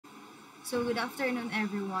So good afternoon,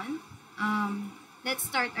 everyone. Let's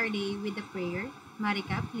start our day with a prayer.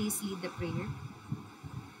 Marika, please lead the prayer.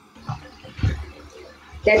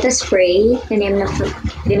 Let us pray. The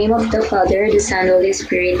name of the Father, the Son, Holy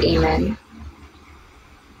Spirit. Amen.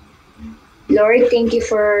 Lord, thank you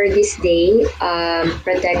for this day.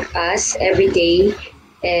 Protect us every day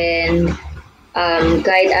and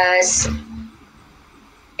guide us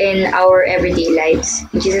in our everyday lives.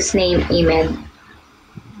 In Jesus' name, amen.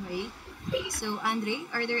 Okay. So, Andre,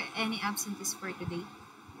 are there any absentees for today?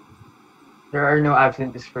 There are no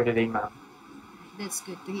absentees for today, ma'am. That's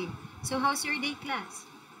good to hear. So, how's your day, class?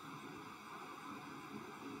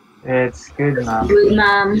 It's good, ma'am. Good,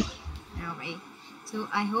 ma'am. Okay. So,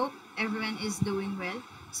 I hope everyone is doing well.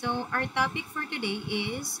 So, our topic for today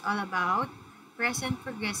is all about present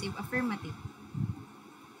progressive affirmative.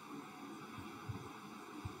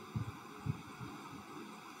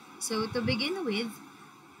 So, to begin with,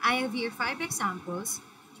 I have here 5 examples.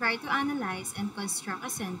 Try to analyze and construct a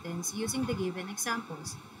sentence using the given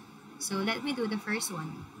examples. So, let me do the first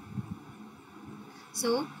one.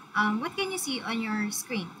 So, what can you see on your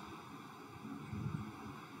screen?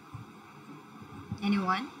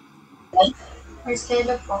 Anyone?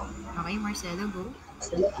 Marcelo po. Okay, Marcelo, go.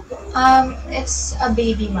 It's a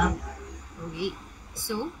baby, ma'am. Okay.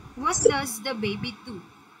 So, what does the baby do?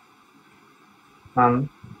 Ma'am,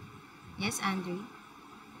 Yes, Andre?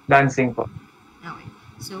 dancing po. Okay.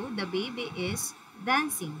 So, the baby is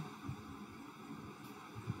dancing.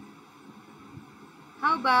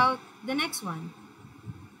 How about the next one?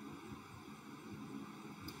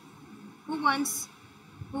 Who wants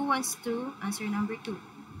to answer number 2?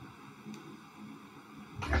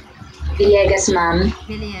 Villegas, ma'am.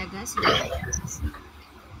 Villegas.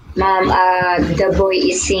 Ma'am, the boy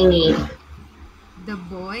is singing. The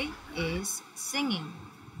boy is singing.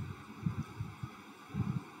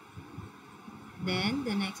 Then,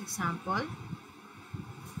 the next example.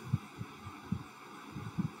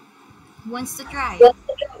 Who wants to try?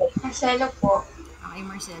 Marcelo po. Okay,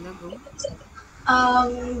 Marcelo, go.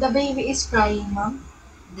 The baby is crying, ma'am.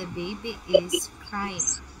 The baby is crying.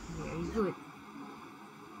 Very good.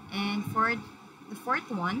 And for the fourth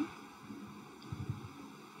one,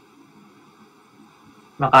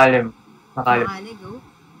 Makalim. Makale, go.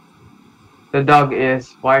 The dog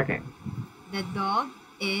is barking. The dog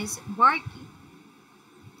is barking.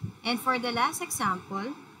 And for the last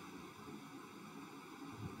example,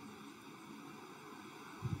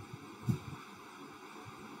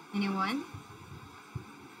 anyone?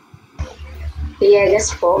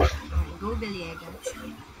 Villegas po. Okay, go, Villegas.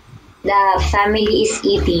 The family is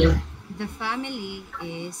eating. The family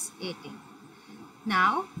is eating.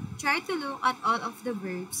 Now, try to look at all of the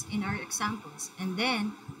verbs in our examples and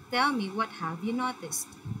then tell me what have you noticed.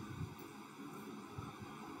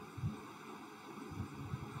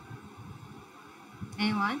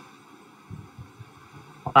 Anyone?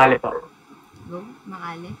 Makali po. Go,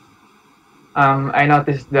 Makale. I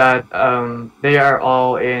noticed that they are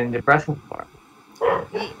all in the present form.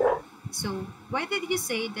 Okay. So, why did you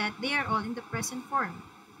say that they are all in the present form?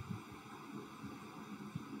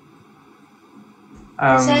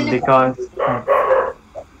 Because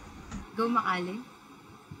Go, Makale.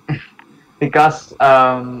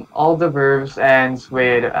 all the verbs ends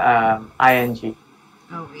with ing.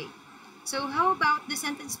 Okay. So, how about the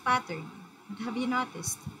sentence pattern? What have you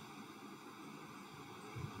noticed?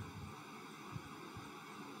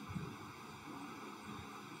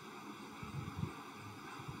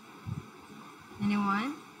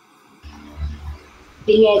 Anyone?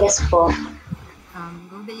 Villegas po.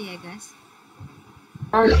 Go, Villegas.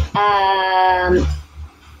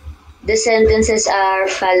 The sentences are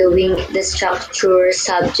following the structure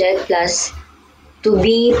subject plus to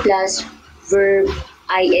be plus verb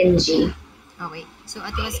ing. Okay. So,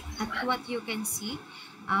 at what you can see,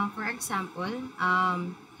 for example,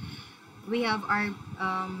 we have our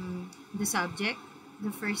the subject.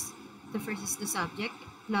 The first is the subject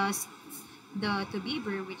plus the to be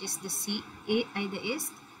verb, which is the the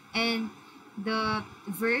is, and the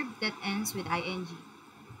verb that ends with ing.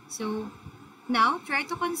 So now try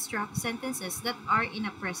to construct sentences that are in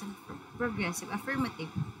a present progressive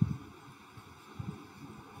affirmative.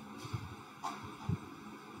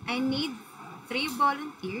 I need 3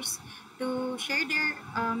 volunteers to share their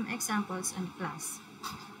examples in class.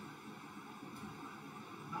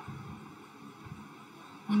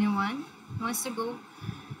 Anyone who wants to go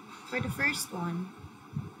for the first one?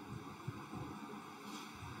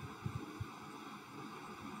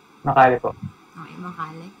 Makali po. Okay,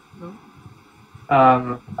 Makale. Go.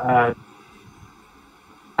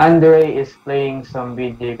 Andre is playing some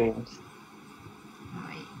video games.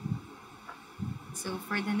 Okay. So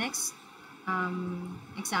for the next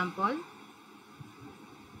example,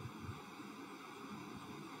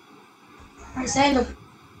 Marcelo.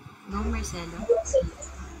 go Marcelo.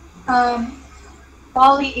 Um,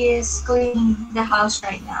 Polly is cleaning the house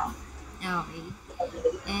right now. Okay.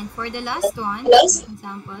 And for the last one,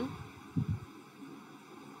 example,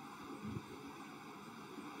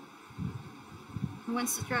 who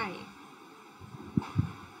wants to try?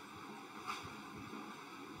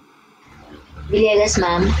 Villegas,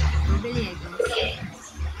 ma'am. Go Villegas.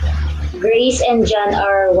 Grace and John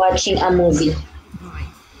are watching a movie. Okay.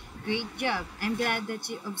 Great job. I'm glad that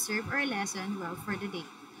you observed our lesson well for the day.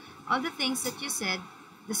 All the things that you said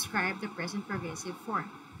describe the present progressive form.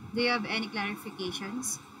 Do you have any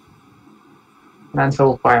clarifications? None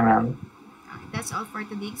so far, ma'am. Okay, that's all for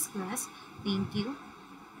today's class. Thank you.